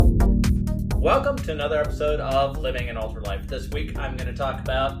Welcome to another episode of Living an Ultra Life. This week I'm going to talk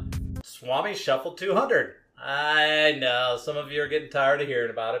about Swami Shuffle 200. I know some of you are getting tired of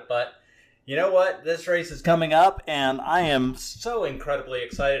hearing about it, but you know what? This race is coming up and I am so incredibly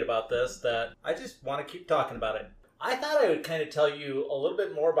excited about this that I just want to keep talking about it. I thought I would kind of tell you a little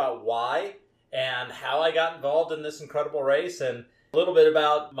bit more about why and how I got involved in this incredible race and a little bit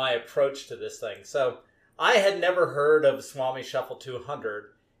about my approach to this thing. So I had never heard of Swami Shuffle 200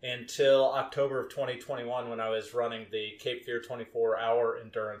 until October of 2021 when I was running the Cape Fear 24-hour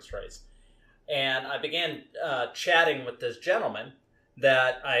endurance race. And I began chatting with this gentleman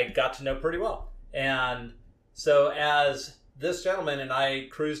that I got to know pretty well. And so as this gentleman and I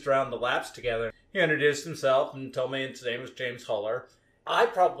cruised around the laps together, he introduced himself and told me his name was James Huller. I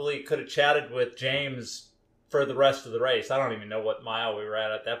probably could have chatted with James for the rest of the race. I don't even know what mile we were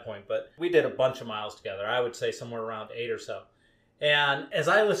at that point, but we did a bunch of miles together. I would say somewhere around 8 or so. And as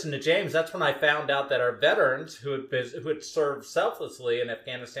I listened to James, that's when I found out that our veterans who had served selflessly in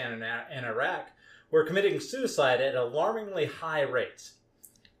Afghanistan and Iraq were committing suicide at alarmingly high rates.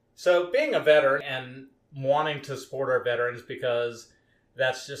 So being a veteran and wanting to support our veterans because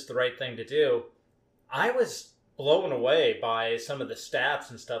that's just the right thing to do, I was blown away by some of the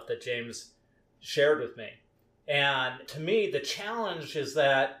stats and stuff that James shared with me. And to me, the challenge is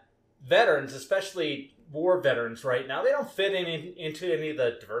that veterans, especially war veterans right now, they don't fit into any of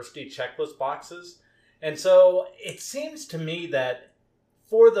the diversity checklist boxes. And so it seems to me that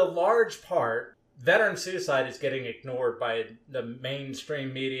for the large part, veteran suicide is getting ignored by the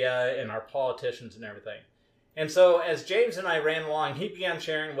mainstream media and our politicians and everything. And so as James and I ran along, he began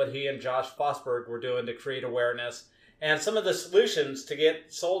sharing what he and Josh Fosberg were doing to create awareness and some of the solutions to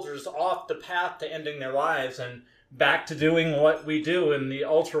get soldiers off the path to ending their lives and back to doing what we do in the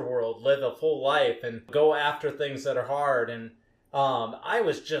ultra world, live a full life and go after things that are hard. And I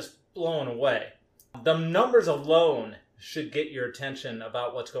was just blown away. The numbers alone should get your attention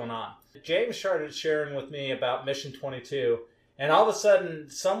about what's going on. James started sharing with me about Mission 22, and all of a sudden,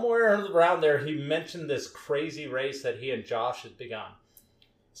 somewhere around there, he mentioned this crazy race that he and Josh had begun.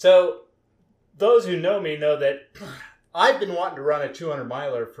 So those who know me know that I've been wanting to run a 200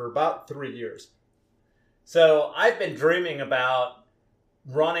 miler for about 3 years. So I've been dreaming about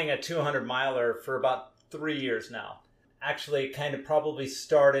running a 200 miler for about 3 years now. Actually, kind of probably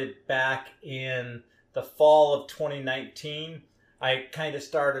started back in the fall of 2019. I kind of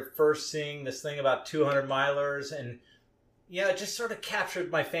started first seeing this thing about 200 milers and, it just sort of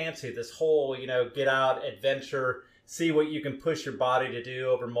captured my fancy. This whole, get out, adventure, see what you can push your body to do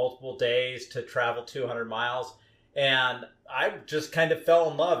over multiple days to travel 200 miles. And I just kind of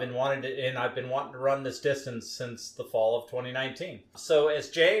fell in love and I've been wanting to run this distance since the fall of 2019. So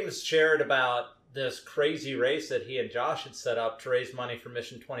as James shared about this crazy race that he and Josh had set up to raise money for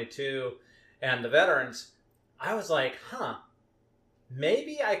Mission 22 and the veterans, I was like,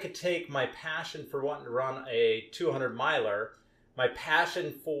 maybe I could take my passion for wanting to run a 200 miler, my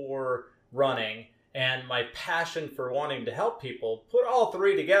passion for running, and my passion for wanting to help people, put all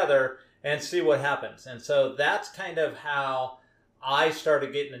three together and see what happens. And so that's kind of how I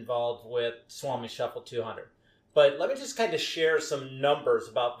started getting involved with Swami Shuffle 200. But let me just kind of share some numbers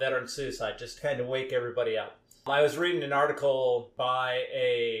about veteran suicide, just to kind of wake everybody up. I was reading an article by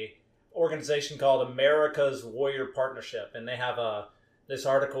a organization called America's Warrior Partnership, and they have this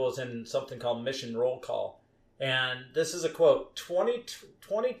article is in something called Mission Roll Call. And this is a quote: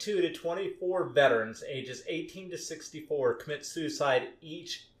 22 to 24 veterans ages 18 to 64 commit suicide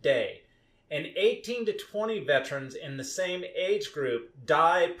each day. And 18 to 20 veterans in the same age group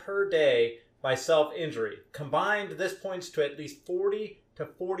die per day by self-injury. Combined, this points to at least 40 to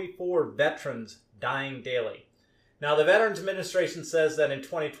 44 veterans dying daily. Now, the Veterans Administration says that in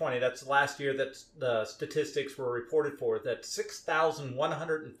 2020, that's last year that the statistics were reported for, that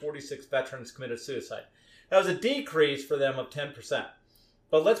 6,146 veterans committed suicide. That was a decrease for them of 10%.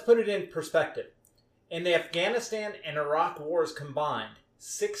 But let's put it in perspective. In the Afghanistan and Iraq wars combined,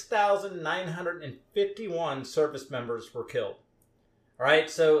 6,951 service members were killed. All right,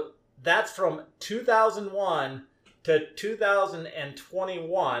 so that's from 2001 to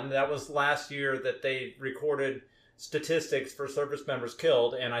 2021. That was last year that they recorded statistics for service members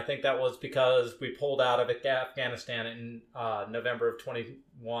killed, and I think that was because we pulled out of Afghanistan in November of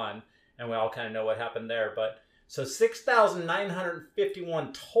 21, and we all kind of know what happened there. But so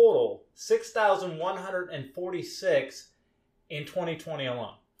 6,951 total, 6,146 in 2020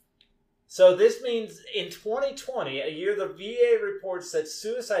 alone. So this means in 2020, a year the VA reports that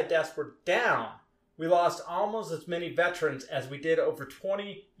suicide deaths were down, we lost almost as many veterans as we did over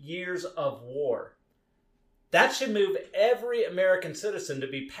 20 years of war. That should move every American citizen to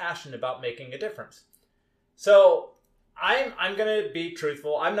be passionate about making a difference. So I'm going to be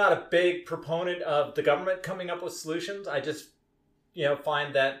truthful. I'm not a big proponent of the government coming up with solutions. I just,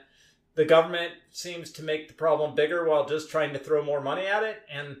 find that the government seems to make the problem bigger while just trying to throw more money at it.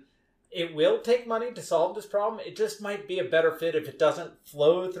 And it will take money to solve this problem. It just might be a better fit if it doesn't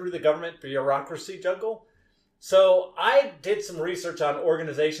flow through the government bureaucracy jungle. So I did some research on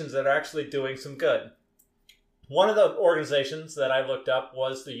organizations that are actually doing some good. One of the organizations that I looked up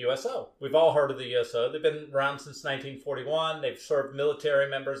was the USO. We've all heard of the USO. They've been around since 1941. They've served military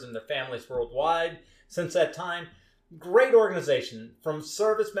members and their families worldwide since that time. Great organization. From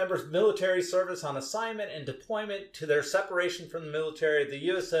service members' military service on assignment and deployment to their separation from the military, the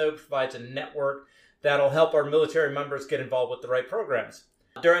USO provides a network that'll help our military members get involved with the right programs.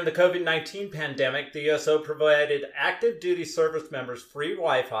 During the COVID-19 pandemic, the USO provided active duty service members free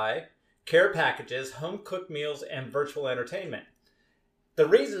Wi-Fi, care packages, home-cooked meals, and virtual entertainment. The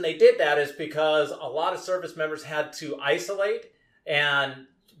reason they did that is because a lot of service members had to isolate and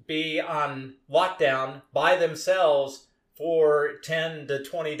be on lockdown by themselves for 10 to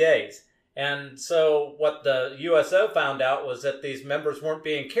 20 days. And so what the USO found out was that these members weren't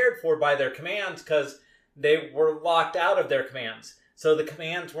being cared for by their commands because they were locked out of their commands. So the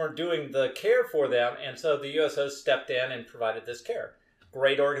commands weren't doing the care for them, and so the USO stepped in and provided this care.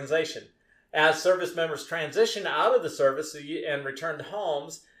 Great organization. As service members transitioned out of the service and returned to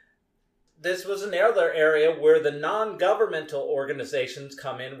homes, this was another area where the non-governmental organizations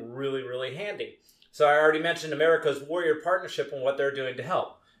come in really, really handy. So I already mentioned America's Warrior Partnership and what they're doing to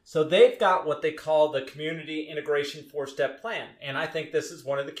help. So they've got what they call the Community Integration 4-Step Plan. And I think this is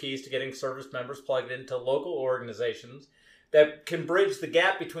one of the keys to getting service members plugged into local organizations that can bridge the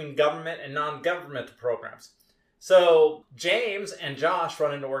gap between government and non-governmental programs. So James and Josh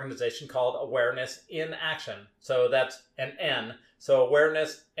run an organization called Awareness in Action. So that's an N. So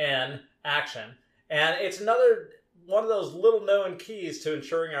Awareness in Action. And it's another one of those little known keys to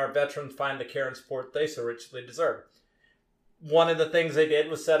ensuring our veterans find the care and support they so richly deserve. One of the things they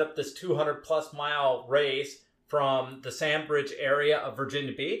did was set up this 200 plus mile race from the Sandbridge area of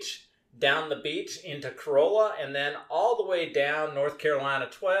Virginia Beach, down the beach into Corolla, and then all the way down North Carolina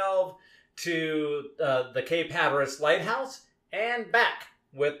 12 to the Cape Hatteras Lighthouse and back,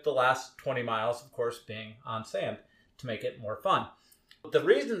 with the last 20 miles, of course, being on sand to make it more fun. The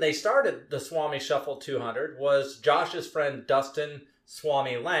reason they started the Swami Shuffle 200 was Josh's friend Dustin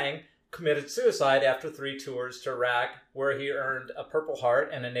Swami Lang committed suicide after 3 tours to Iraq, where he earned a Purple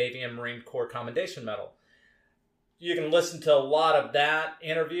Heart and a Navy and Marine Corps Commendation Medal. You can listen to a lot of that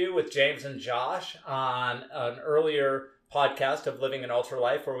interview with James and Josh on an earlier podcast of Living an Ultra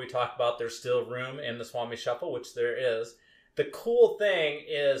Life, where we talk about there's still room in the Swami Shuffle, which there is. The cool thing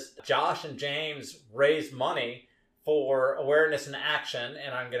is Josh and James raise money for Awareness in Action,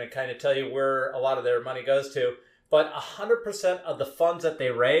 and I'm going to kind of tell you where a lot of their money goes to, but 100% of the funds that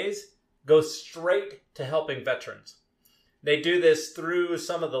they raise go straight to helping veterans. They do this through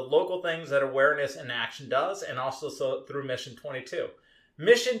some of the local things that Awareness in Action does, and also through Mission 22.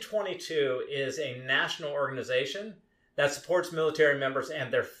 Mission 22 is a national organization that supports military members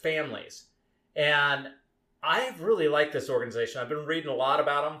and their families. And I really like this organization. I've been reading a lot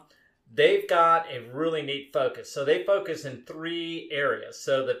about them. They've got a really neat focus. So they focus in 3 areas.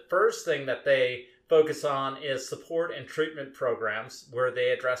 So the first thing that they focus on is support and treatment programs, where they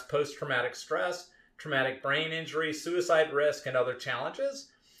address post-traumatic stress, traumatic brain injury, suicide risk, and other challenges.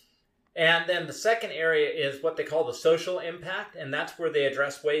 And then the second area is what they call the social impact, and that's where they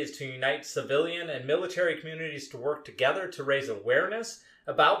address ways to unite civilian and military communities to work together to raise awareness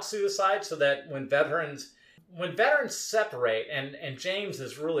about suicide, so that when veterans separate, and James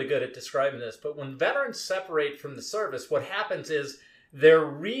is really good at describing this, but when veterans separate from the service, what happens is their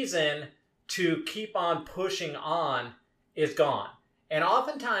reason to keep on pushing on is gone. And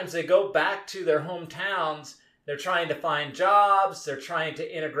oftentimes they go back to their hometowns. They're trying to find jobs. They're trying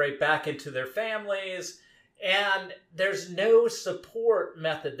to integrate back into their families. And there's no support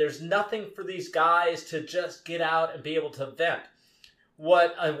method. There's nothing for these guys to just get out and be able to vent.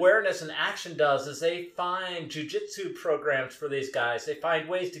 What Awareness in Action does is they find jiu-jitsu programs for these guys. They find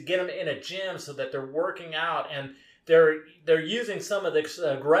ways to get them in a gym so that they're working out, and they're using some of this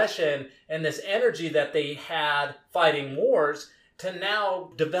aggression and this energy that they had fighting wars to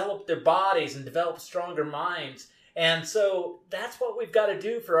now develop their bodies and develop stronger minds. And so that's what we've got to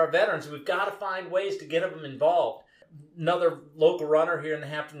do for our veterans. We've got to find ways to get them involved. Another local runner here in the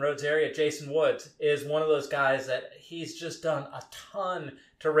Hampton Roads area, Jason Woods, is one of those guys that he's just done a ton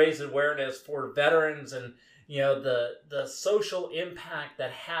to raise awareness for veterans and, the social impact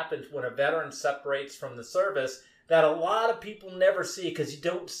that happens when a veteran separates from the service that a lot of people never see because you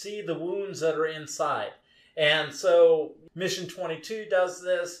don't see the wounds that are inside. And so Mission 22 does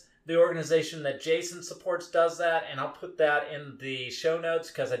this. The organization that Jason supports does that, and I'll put that in the show notes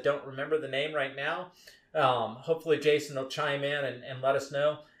because I don't remember the name right now. Hopefully Jason will chime in and let us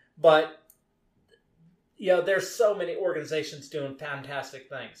know. But, there's so many organizations doing fantastic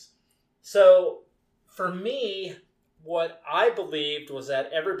things. So for me, what I believed was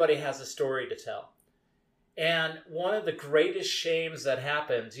that everybody has a story to tell. And one of the greatest shames that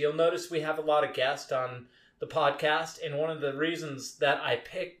happens, you'll notice we have a lot of guests on the podcast, and one of the reasons that I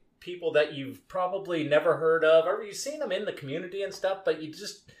pick people that you've probably never heard of, or you've seen them in the community and stuff, but you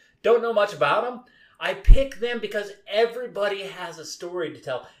just don't know much about them. I pick them because everybody has a story to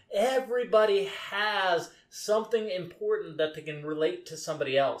tell. Everybody has something important that they can relate to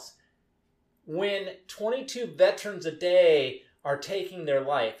somebody else. When 22 veterans a day are taking their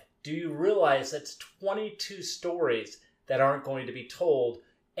life, do you realize that's 22 stories that aren't going to be told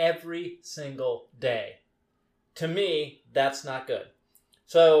every single day? To me, that's not good.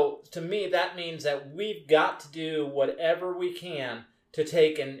 So to me, that means that we've got to do whatever we can to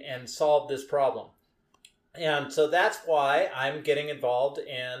take and solve this problem. And so that's why I'm getting involved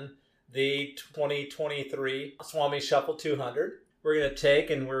in the 2023 Swami Shuffle 200. We're going to take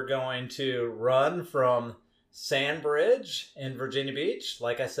and we're going to run from Sandbridge in Virginia Beach,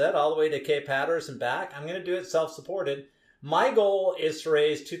 like I said, all the way to Cape Hatteras and back. I'm going to do it self-supported. My goal is to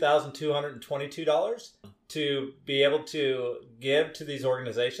raise $2,222 to be able to give to these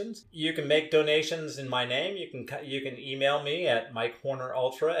organizations. You can make donations in my name. You can email me at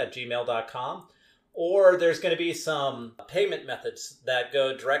mikehornerultra@gmail.com. Or there's going to be some payment methods that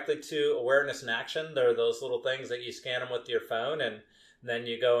go directly to Awareness in Action. There are those little things that you scan them with your phone, and then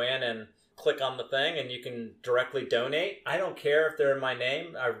you go in and click on the thing and you can directly donate. I don't care if they're in my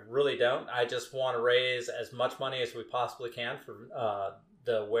name. I really don't. I just want to raise as much money as we possibly can for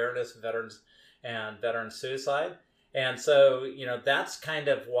the awareness of veterans and veteran suicide. And so, that's kind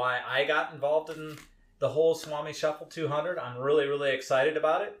of why I got involved in the whole Swami Shuffle 200. I'm really, really excited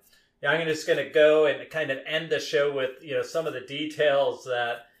about it. I'm just going to go and kind of end the show with, some of the details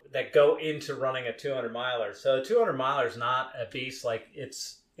that go into running a 200 miler. So a 200 miler is not a beast. Like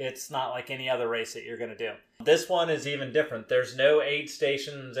it's not like any other race that you're going to do. This one is even different. There's no aid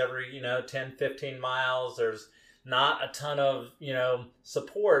stations every, 10, 15 miles. There's not a ton of,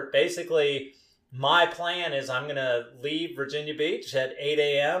 support. Basically, my plan is I'm going to leave Virginia Beach at 8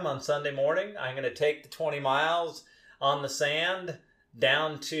 a.m. on Sunday morning. I'm going to take the 20 miles on the sand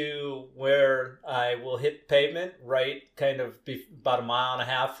down to where I will hit pavement, right kind of about a mile and a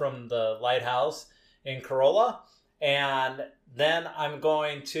half from the lighthouse in Corolla. And then I'm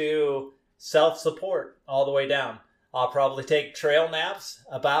going to self-support all the way down. I'll probably take trail naps.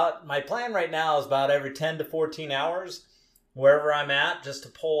 My plan right now is about every 10 to 14 hours, wherever I'm at, just to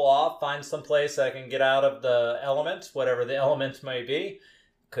pull off, find some place that I can get out of the elements, whatever the elements may be.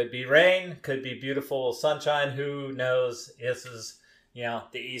 Could be rain, could be beautiful sunshine, who knows? This is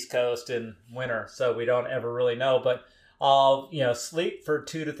the East Coast in winter, so we don't ever really know. But I'll, sleep for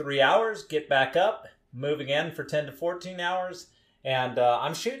 2 to 3 hours, get back up, move again for 10 to 14 hours, and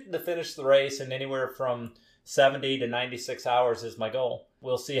I'm shooting to finish the race in anywhere from 70 to 96 hours is my goal.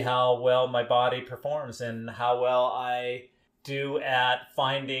 We'll see how well my body performs and how well I do at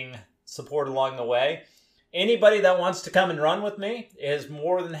finding support along the way. Anybody that wants to come and run with me is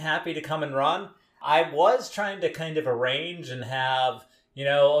more than happy to come and run. I was trying to kind of arrange and have,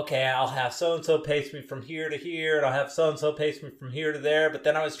 okay, I'll have so-and-so pace me from here to here, and I'll have so-and-so pace me from here to there. But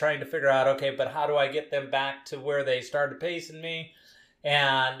then I was trying to figure out, okay, but how do I get them back to where they started pacing me?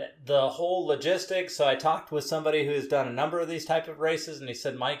 And the whole logistics. So I talked with somebody who's done a number of these type of races, and he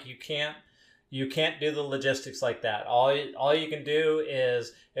said, Mike, you can't do the logistics like that. All you can do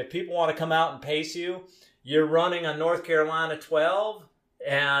is, if people want to come out and pace you, you're running on North Carolina 12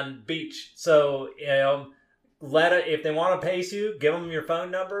 and beach. So, if they want to pace you, give them your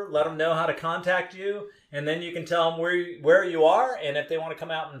phone number, let them know how to contact you, and then you can tell them where you are. And if they want to come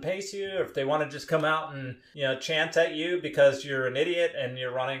out and pace you, or if they want to just come out and, chant at you because you're an idiot and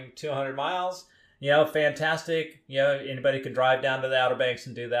you're running 200 miles, fantastic. Anybody can drive down to the Outer Banks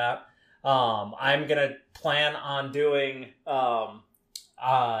and do that. I'm going to plan on doing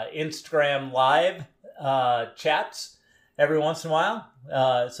Instagram live chats every once in a while,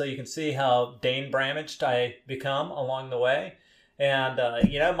 so you can see how Dane Bramaged I become along the way. And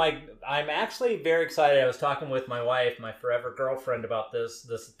I'm actually very excited. I was talking with my wife, my forever girlfriend, about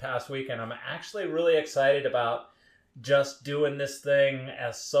this past weekend. I'm actually really excited about just doing this thing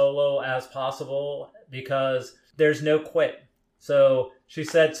as solo as possible because there's no quit. So she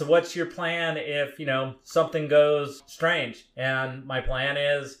said, so what's your plan if, something goes strange? And my plan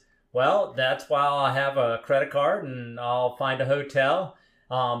is, well, that's why I'll have a credit card and I'll find a hotel,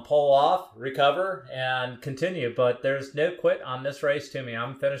 pull off, recover, and continue. But there's no quit on this race to me.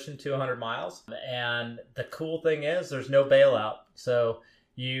 I'm finishing 200 miles. And the cool thing is there's no bailout. So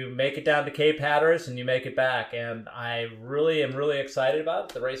you make it down to Cape Hatteras and you make it back. And I really am really excited about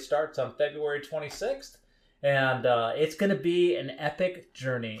it. The race starts on February 26th. And it's going to be an epic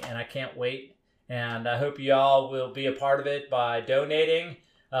journey. And I can't wait. And I hope you all will be a part of it by donating,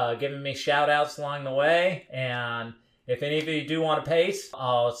 giving me shout outs along the way. And if any of you do want to pace,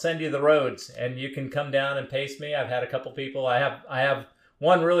 I'll send you the roads and you can come down and pace me. I've had a couple people. I have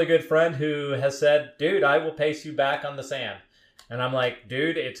one really good friend who has said, dude, I will pace you back on the sand. And I'm like,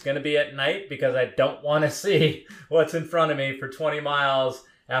 dude, it's going to be at night because I don't want to see what's in front of me for 20 miles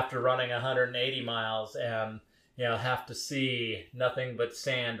after running 180 miles and, have to see nothing but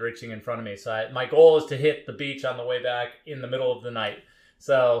sand reaching in front of me. So my goal is to hit the beach on the way back in the middle of the night.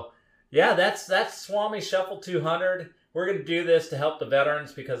 So yeah, that's Swami Shuffle 200. We're going to do this to help the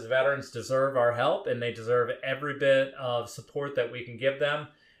veterans because the veterans deserve our help and they deserve every bit of support that we can give them.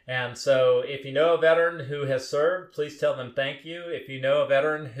 And so if you know a veteran who has served, please tell them thank you. If you know a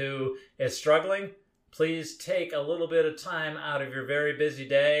veteran who is struggling, please take a little bit of time out of your very busy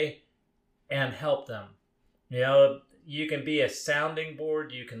day and help them. You can be a sounding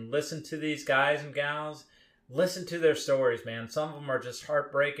board. You can listen to these guys and gals. Listen to their stories, man. Some of them are just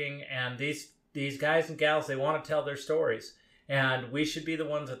heartbreaking. And these guys and gals, they want to tell their stories. And we should be the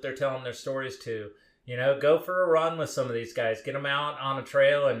ones that they're telling their stories to. Go for a run with some of these guys. Get them out on a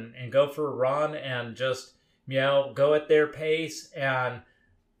trail and go for a run and just, go at their pace and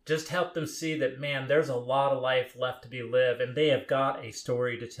just help them see that, man, there's a lot of life left to be lived and they have got a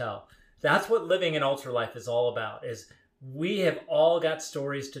story to tell. That's what living an ultra life is all about, is we have all got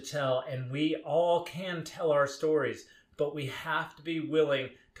stories to tell and we all can tell our stories, but we have to be willing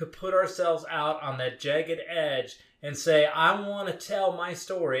to put ourselves out on that jagged edge and say, I want to tell my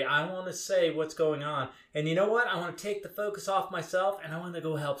story. I want to say what's going on. And you know what? I want to take the focus off myself and I want to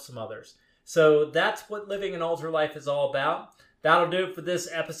go help some others. So that's what living an ultra life is all about. That'll do it for this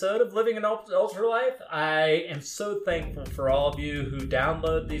episode of Living an Ultra Life. I am so thankful for all of you who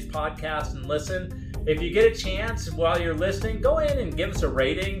download these podcasts and listen. If you get a chance while you're listening, go in and give us a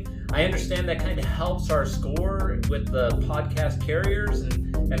rating. I understand that kind of helps our score with the podcast carriers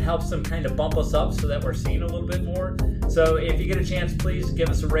and helps them kind of bump us up so that we're seen a little bit more. So if you get a chance, please give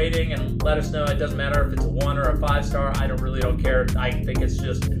us a rating and let us know. It doesn't matter if it's a 1 or a 5-star. I really don't care. I think it's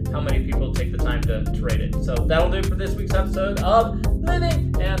just how many people take the time to rate it. So that'll do it for this week's episode of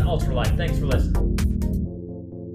Living an Ultra Life. Thanks for listening.